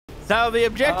So the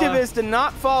objective is to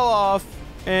not fall off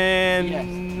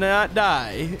and not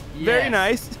die. Yes. Very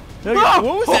nice. Okay, what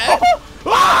was that?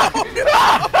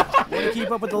 Want to keep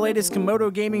up with the latest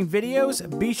Camodo Gaming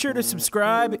videos? Be sure to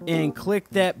subscribe and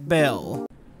click that bell.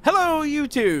 Hello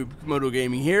YouTube, Camodo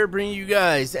Gaming here, bringing you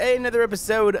guys another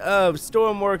episode of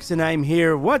Stormworks, and I'm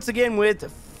here once again with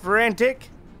Frantic.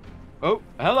 Oh,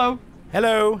 hello.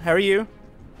 Hello, how are you?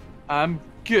 I'm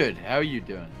good. How are you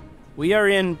doing? We are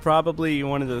in probably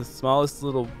one of the smallest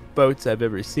little boats I've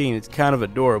ever seen. It's kind of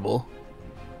adorable.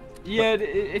 Yeah,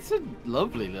 it's a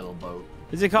lovely little boat.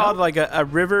 Is it called like a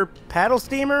river paddle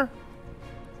steamer?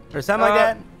 Or something like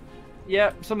that?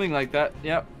 Yeah, something like that.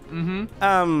 Yep.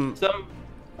 Mm-hmm. So,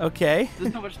 okay.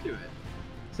 there's not much to it.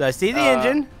 So I see the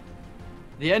engine.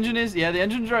 The engine is, the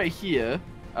engine's right here.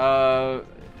 I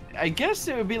guess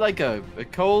it would be like a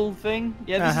coal thing.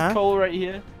 Yeah, this is coal right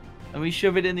here. And we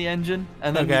shove it in the engine,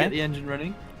 and then we get the engine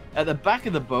running. At the back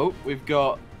of the boat, we've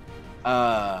got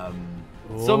something.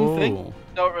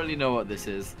 Don't really know what this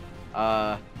is.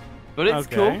 But it's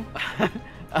cool.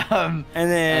 And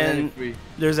then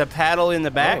there's a paddle in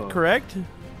the back, correct?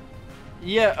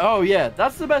 Yeah, oh yeah,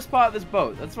 that's the best part of this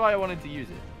boat. That's why I wanted to use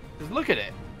it. Just look at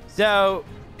it. So,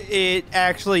 it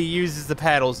actually uses the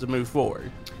paddles to move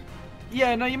forward.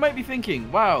 Yeah, now you might be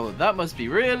thinking, wow, that must be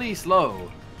really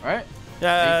slow, right?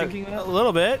 Are you thinking that? A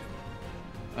little bit.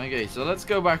 Okay, so let's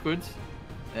go backwards.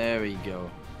 There we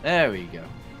go. There we go.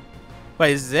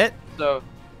 Wait, is this it? So,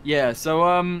 yeah,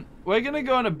 so, we're gonna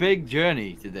go on a big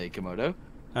journey today, Camodo.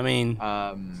 I mean,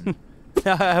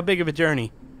 how big of a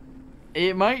journey?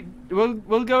 It might,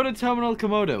 we'll go to Terminal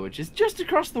Camodo, which is just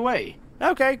across the way.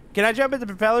 Okay, can I jump at the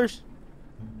propellers?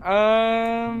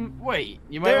 Wait,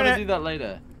 you might want to do that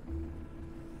later.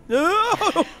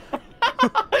 Oh!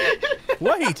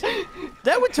 Wait,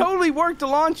 that would totally work to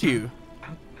launch you.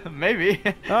 Maybe.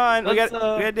 All right, we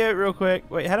gotta do it real quick.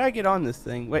 Wait, how do I get on this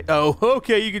thing? Wait, oh,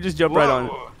 okay, you can just jump right on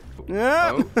it.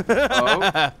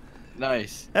 Oh,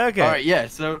 nice. Okay. All right, yeah.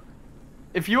 So,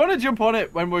 if you want to jump on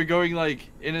it when we're going like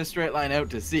in a straight line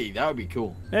out to sea, that would be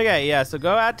cool. Okay, yeah. So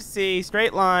go out to sea,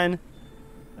 straight line.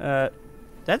 That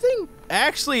thing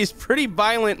actually is pretty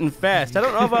violent and fast. I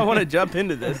don't know if I want to jump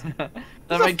into this.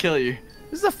 That might kill you.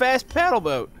 This is a fast paddle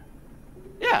boat.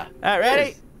 Yeah. All right,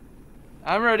 ready?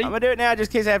 I'm ready. I'm gonna do it now, just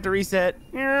in case I have to reset.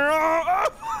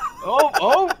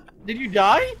 Oh! Did you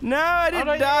die? No, I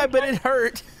didn't die, but it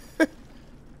hurt.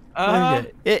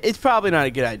 Okay. It's probably not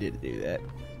a good idea to do that.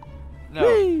 No.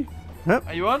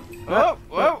 Are you on? Oh,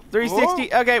 whoa.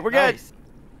 360. Okay, we're good. Nice.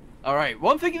 All right.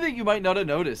 One thing that you might not have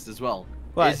noticed as well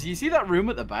is you see that room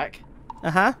at the back?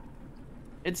 Uh-huh.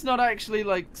 It's not actually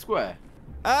like square.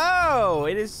 Oh,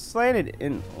 it is slanted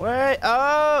in. What?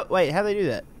 Oh, wait. How do they do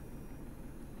that?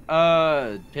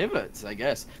 Pivots, I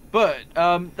guess. But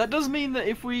that does mean that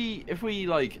if we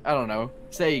like, I don't know,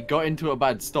 say got into a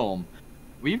bad storm,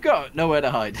 we've got nowhere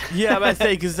to hide. Yeah, I'm about to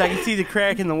say, because I can see the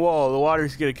crack in the wall. The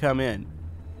water's gonna come in.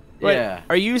 Wait, yeah.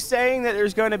 Are you saying that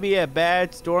there's going to be a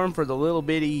bad storm for the little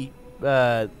bitty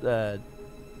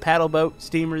paddle boat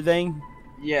steamer thing?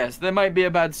 Yes, there might be a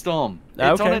bad storm.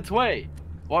 It's on its way.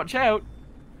 Watch out.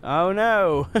 Oh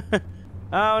no.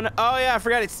 Oh no. Oh yeah, I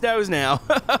forgot it snows now.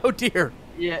 Oh dear.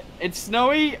 Yeah, it's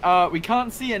snowy. We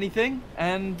can't see anything,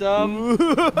 and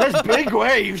there's big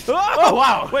waves. Oh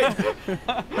wow! Wait.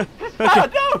 Oh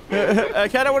no! I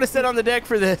kind of want to sit on the deck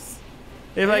for this.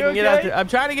 If I can get out there. I'm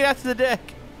trying to get out to the deck.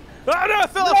 Oh no! I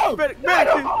fell off. No,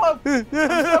 don't fall off. I'm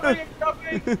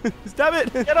stopping. Stop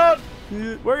it! Get on!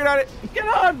 Working on it. Get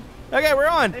on! Okay, we're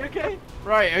on. Are you okay?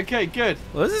 Right. Okay. Good.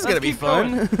 Well, this is gonna be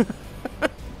fun.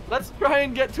 Let's try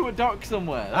and get to a dock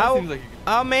somewhere. That seems like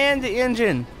I'll man the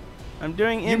engine. I'm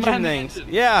doing engine things.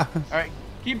 Yeah. All right.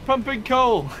 Keep pumping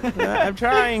coal. I'm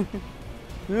trying.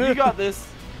 You got this.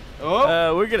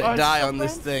 Oh. We're gonna die on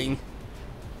this thing.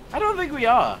 I don't think we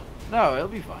are. No, it'll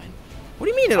be fine. What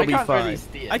do you mean it'll be fine? Really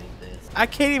steer this. I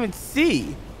can't even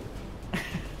see.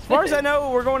 As far as I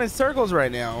know, we're going in circles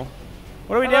right now.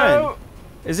 What are we doing?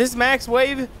 Is this max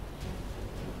wave?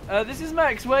 This is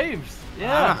max waves.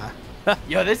 Yeah.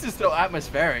 Yo, this is so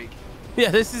atmospheric.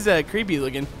 Yeah, this is creepy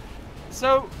looking.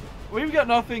 So, we've got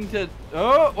nothing to...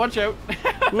 Oh, watch out.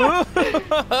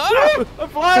 I'm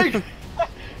flying.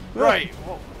 Right,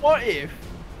 what if,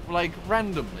 like,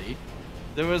 randomly,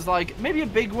 there was, like, maybe a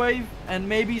big wave and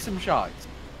maybe some sharks?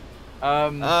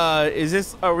 Is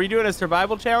this... Are we doing a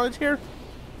survival challenge here?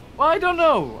 Well, I don't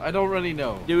know. I don't really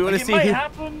know. Do we want to see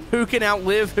who can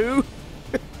outlive who?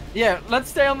 Yeah, let's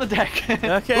stay on the deck.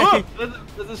 Okay. Oh,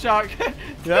 there's a shark.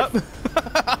 Yep.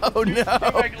 Oh no.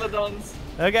 Megalodons.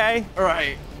 Okay. All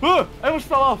right. Oh, I almost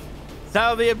fell off.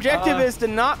 So the objective is to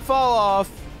not fall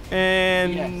off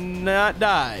and not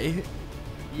die.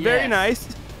 Yes. Very nice.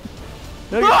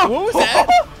 Okay, what was that?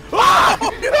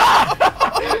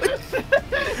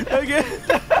 Okay.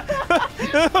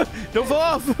 Don't fall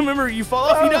off. Remember, you fall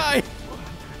off, you die.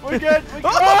 We're good.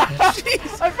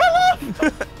 Jeez. I fell off.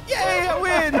 Yay, I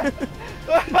win.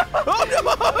 Oh no,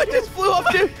 I just flew off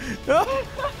too.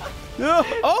 Oh,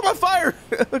 I'm on fire.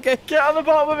 Okay. Get on the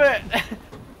bottom of it.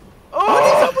 What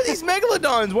is up with these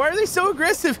megalodons? Why are they so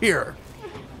aggressive here?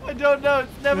 I don't know.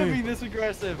 It's never been this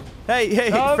aggressive.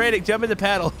 Hey, Frantic, jump in the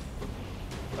paddle.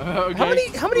 Okay.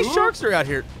 How many sharks are out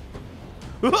here?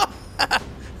 You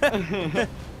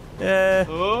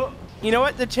know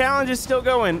what? The challenge is still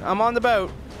going. I'm on the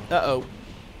boat. Uh-oh.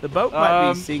 The boat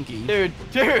might be sinking. Dude.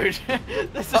 This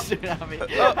is tsunami.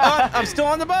 I'm still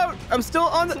on the boat. I'm still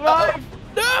on the...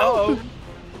 No!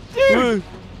 Dude!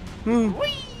 Wee!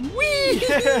 Dude,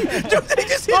 they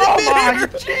just hit it my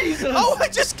Jesus! Oh, I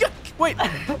just got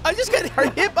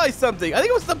hit by something. I think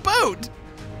it was the boat.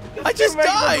 I just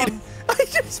died.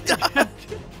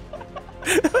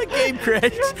 My game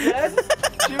crashed.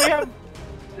 Do we have...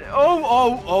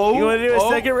 Oh. You want to do a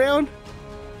second round?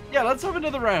 Yeah, let's have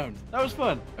another round. That was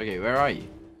fun. Okay, where are you?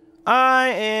 I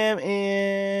am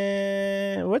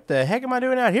in... What the heck am I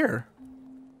doing out here?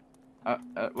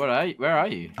 Where are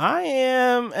you? I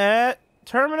am at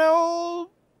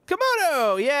Terminal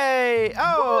Camodo. Yay!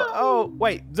 Oh,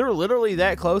 wait. They're literally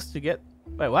that close to get...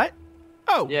 Wait, what?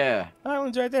 Oh. Yeah.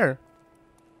 Island's right there.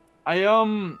 I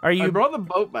brought the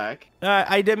boat back.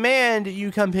 I demand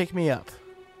you come pick me up.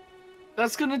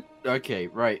 That's gonna... Okay,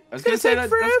 right. I was gonna say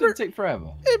that's gonna take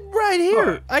forever. Right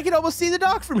here. Oh. I can almost see the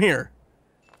dock from here.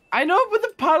 I know, but the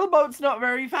paddle boat's not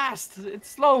very fast. It's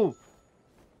slow.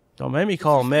 Don't make me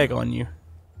call Meg on you.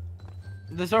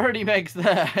 There's already Megs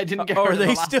there. I didn't get Are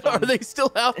they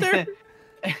still out there?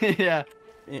 Yeah.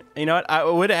 You know what? I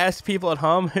would ask people at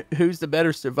home who's the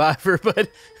better survivor, but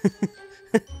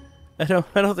I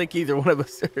don't think either one of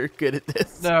us are good at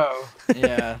this. No.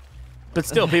 Yeah. But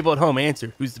still, people at home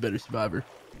answer who's the better survivor.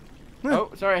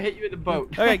 Oh, sorry, I hit you with the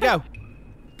boat. Okay, go.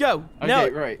 Go. Okay, no.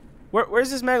 right.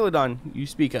 Where's this megalodon you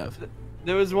speak of?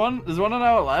 There's one on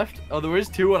our left. Oh, there is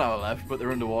two on our left, but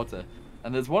they're underwater.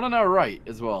 And there's one on our right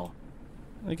as well.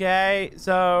 Okay,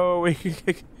 so we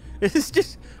turned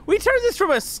this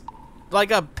from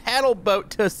a paddle boat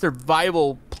to a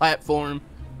survival platform.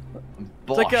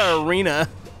 Bosh. It's like an arena.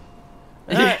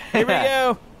 All right, here we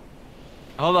go.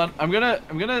 Hold on, I'm gonna,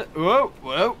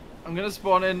 whoa, I'm gonna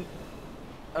spawn in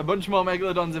a bunch more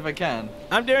megalodons if I can.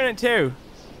 I'm doing it too.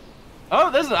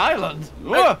 Oh, there's an island.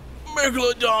 Whoa.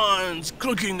 Megalodons,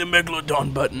 clicking the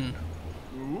megalodon button.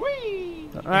 Whee!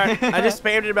 All right, I just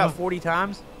spammed it about 40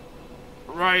 times.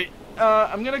 Right.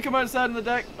 I'm gonna come outside on the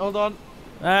deck. Hold on.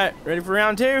 All right, ready for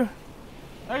round two?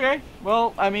 Okay.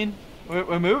 Well, I mean,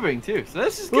 we're moving too, so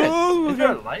this is good. Ooh, is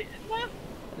there a light in there?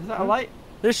 Is that a light?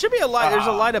 There should be a light. There's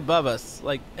a light above us.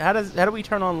 Like, how do we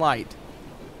turn on light?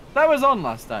 That was on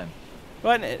last time.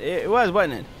 Wasn't it? It was,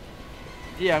 wasn't it?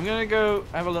 Yeah, I'm gonna go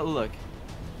have a little look.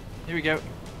 Here we go.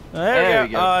 There we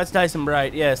go. Oh, it's nice and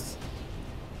bright. Yes.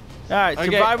 All right, okay,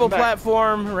 survival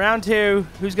platform, round two.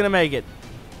 Who's gonna make it?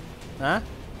 Huh?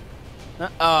 Oh,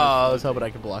 I was hoping I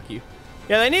could block you.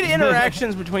 Yeah, they need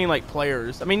interactions between like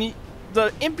players. I mean, the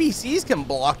NPCs can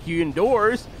block you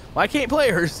indoors. Why can't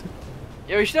players?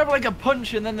 Yeah, we should have like a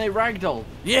punch and then they ragdoll.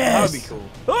 Yes. That would be cool.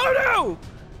 Oh no!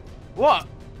 What?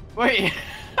 Wait.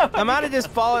 I might have just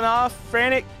fallen off.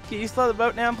 Frantic, can you slow the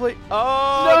boat down, please?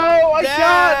 Oh, no, I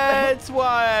can't. That's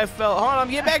why I fell. Hold on,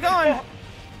 get back on.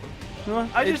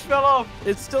 I just fell off.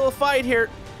 It's still a fight here.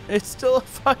 It's still a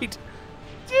fight.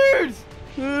 Dude!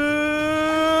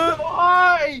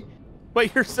 Why?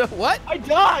 Wait, you're so what? I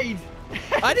died.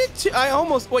 I did too. I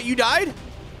almost. What, you died?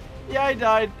 Yeah, I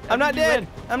died. I'm not dead.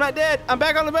 I'm not dead. I'm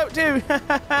back on the boat too.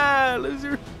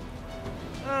 Loser.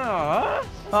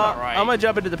 That's not right. I'm gonna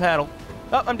jump into the paddle.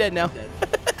 Oh, I'm dead now.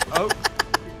 Oh,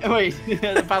 wait.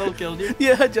 The paddle killed you?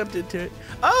 Yeah, I jumped into it.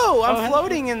 Oh, I'm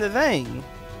floating in the thing.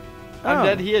 I'm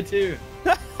dead here too.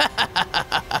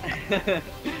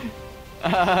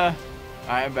 Alright,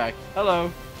 I'm back.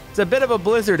 Hello. It's a bit of a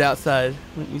blizzard outside,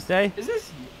 wouldn't you say? Is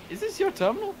this your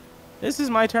terminal? This is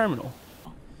my terminal.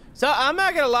 So I'm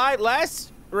not gonna lie,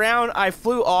 last round I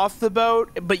flew off the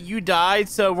boat, but you died,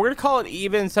 so we're gonna call it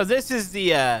even. So this is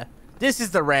the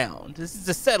round. This is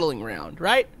the settling round,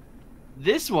 right?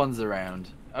 This one's the round.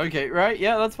 Okay, right?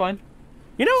 Yeah, that's fine.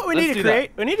 You know what we need to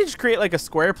create? We need to just create like a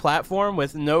square platform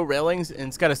with no railings, and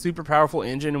it's got a super powerful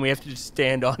engine, and we have to just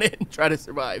stand on it and try to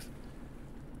survive.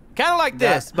 Kind of like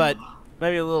this, but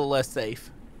maybe a little less safe.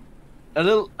 A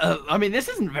little. I mean, this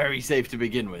isn't very safe to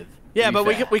begin with. Yeah, but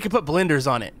we could put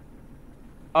blenders on it.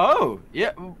 Oh,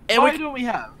 yeah. And Why don't we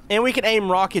have? And we can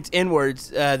aim rockets inwards.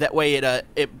 That way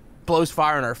it blows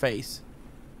fire in our face.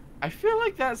 I feel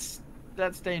like that's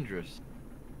dangerous.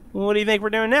 Well, what do you think we're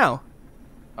doing now?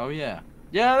 Oh yeah.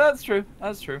 Yeah, that's true.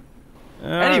 That's true.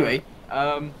 Anyway,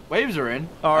 waves are in.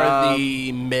 Are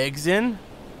the Megs in?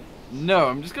 No,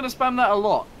 I'm just gonna spam that a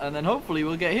lot, and then hopefully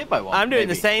we'll get hit by one. I'm doing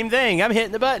the same thing. I'm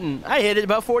hitting the button. I hit it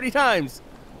about 40 times.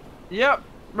 Yep.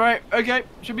 Right. Okay.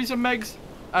 Should be some Megs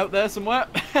out there somewhere.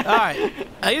 All right.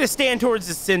 I need to stand towards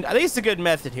the center. I think it's a good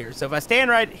method here. So if I stand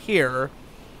right here,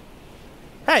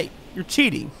 hey, you're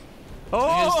cheating.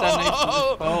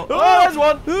 Oh, there's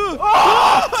one.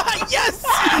 Oh, yes!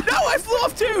 No, I flew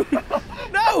off too.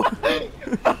 No.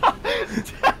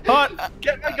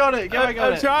 Get back on it. Get back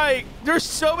on it. I'm trying. There's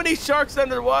so many sharks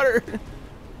under the water.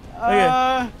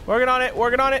 Okay. Working on it.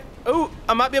 Working on it. Ooh,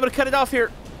 I might be able to cut it off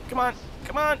here. Come on.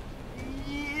 Come on.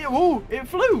 Yeah, ooh, it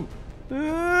flew.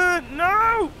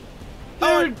 No.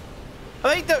 Dude.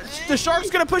 I think the shark's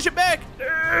going to push it back.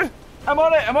 I'm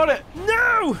on it. I'm on it.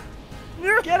 No.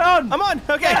 Get on. I'm on.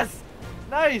 Okay. Yes.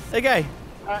 Nice. Okay.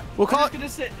 We'll call it. I'm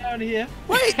just gonna sit down here.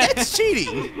 Wait, that's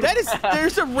cheating.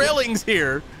 There's some railings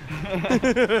here.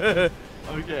 Okay.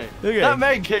 That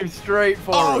Meg came straight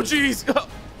forward. Oh, jeez.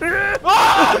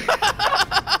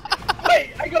 Wait,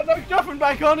 I got knocked off and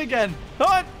back on again.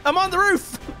 I'm on the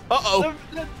roof. Uh-oh.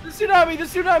 The tsunami, the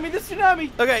tsunami, the tsunami.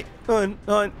 Okay, on.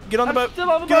 Get on the boat. Still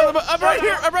on the Get boat. on the boat. I'm right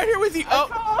here. I'm right here with you.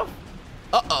 Oh.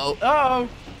 Uh-oh. Uh-oh.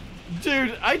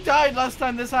 Dude, I died last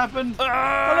time this happened.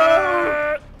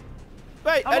 Hello.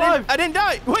 Wait, I didn't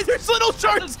die. Wait, there's little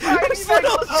sharks. There's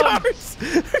little sharks.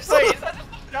 Wait, is that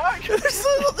just a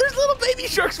shark? There's little baby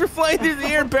sharks for flying through the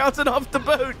air and bouncing off the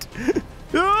boat.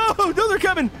 Oh, no, they're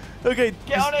coming. Okay.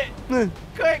 Get on it.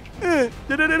 Quick.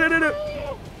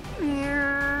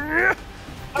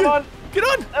 Come on. Get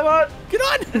on. Come on. Get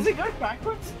on. Is it going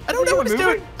backwards? I don't know what it's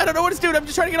doing. I don't know what it's doing. I'm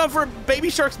just trying to get on for baby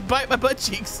sharks bite my butt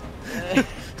cheeks.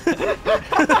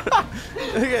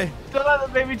 Okay. Don't let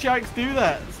the baby sharks do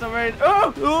that. It's not very.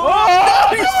 Oh!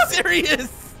 Are you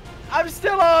serious? I'm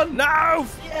still on. No.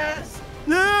 Yes.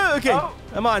 No. Okay. Oh.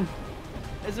 I'm on.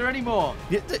 Is there any more?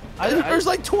 Yeah, there's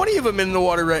like 20 of them in the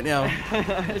water right now.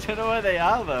 I don't know where they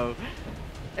are though.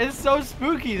 It's so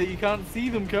spooky that you can't see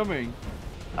them coming.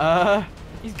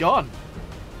 He's gone.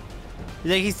 You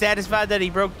think he's satisfied that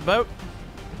he broke the boat?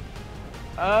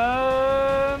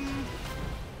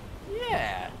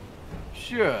 Yeah.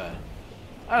 Sure.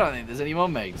 I don't think there's any more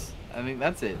Megs. I think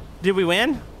that's it. Did we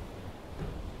win?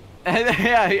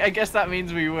 Yeah, I guess that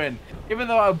means we win. Even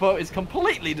though our boat is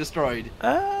completely destroyed.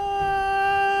 Remember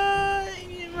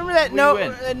that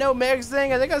no Megs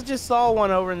thing? I think I just saw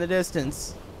one over in the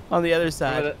distance on the other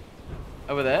side.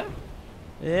 Over there?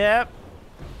 Yep.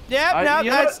 Yep, no,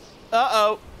 that's...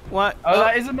 Uh-oh. What? Oh,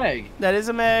 that is a Meg. That is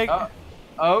a Meg.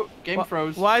 Oh, game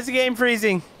froze. Why is the game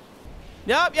freezing?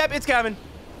 Yep, it's coming.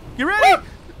 You ready?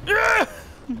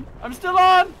 I'm still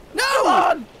on. No! Still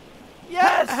on.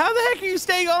 Yes! How the heck are you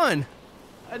staying on?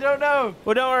 I don't know.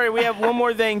 Well, don't worry. We have one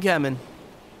more thing coming.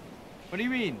 What do you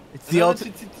mean? It's the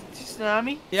ultimate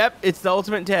tsunami? Yep, it's the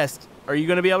ultimate test. Are you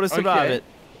going to be able to survive it?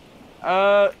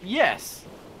 Yes.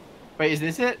 Wait, is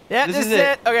this it? Yeah, this is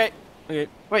it. Okay.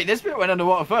 Wait, this bit went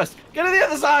underwater first. Get to the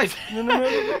other side.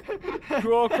 No.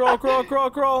 Crawl.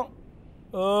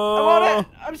 Oh. I'm on it.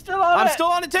 I'm still on it. I'm still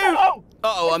on it too.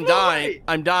 Uh-oh, I'm dying.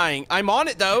 I'm dying. I'm on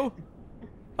it though.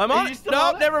 I'm on it.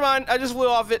 No, never mind. I just flew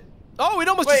off it. Oh, it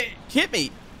almost just hit me.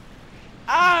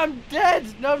 I'm dead.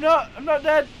 No, I'm not. I'm not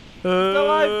dead. Still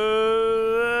alive.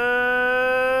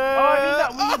 Oh, I mean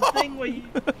that weird thing where you...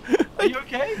 Are you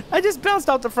okay? I just bounced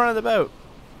off the front of the boat.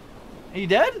 Are you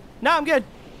dead? No, I'm good.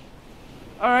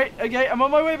 Alright, okay, I'm on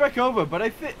my way back over, but I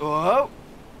think... Whoa!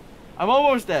 I'm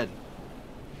almost dead.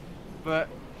 But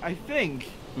I think...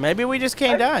 Maybe we just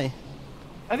can't die.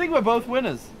 I think we're both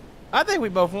winners. I think we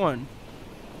both won.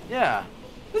 Yeah.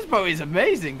 This boat is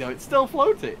amazing, though. It's still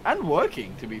floating. And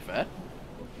working, to be fair.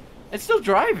 It's still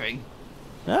driving.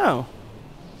 Oh.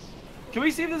 Can we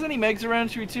see if there's any Megs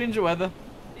around? Should we change the weather?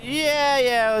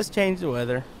 Yeah, let's change the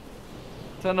weather.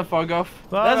 Turn the fog off.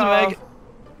 There's a Meg.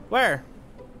 Where?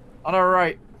 On our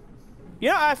right. You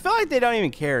know, I feel like they don't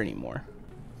even care anymore.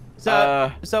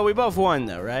 So we both won,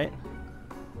 though, right?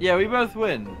 Yeah, we both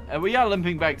win. We are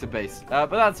limping back to base,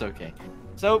 but that's okay.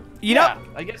 So, you know,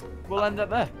 I guess we'll end up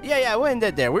there. Yeah, we'll end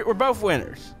it there. We're both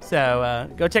winners. So,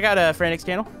 go check out Frantic's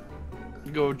channel.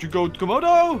 Go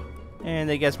Camodo! And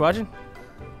thank you guys for watching.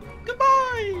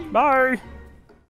 Goodbye! Bye!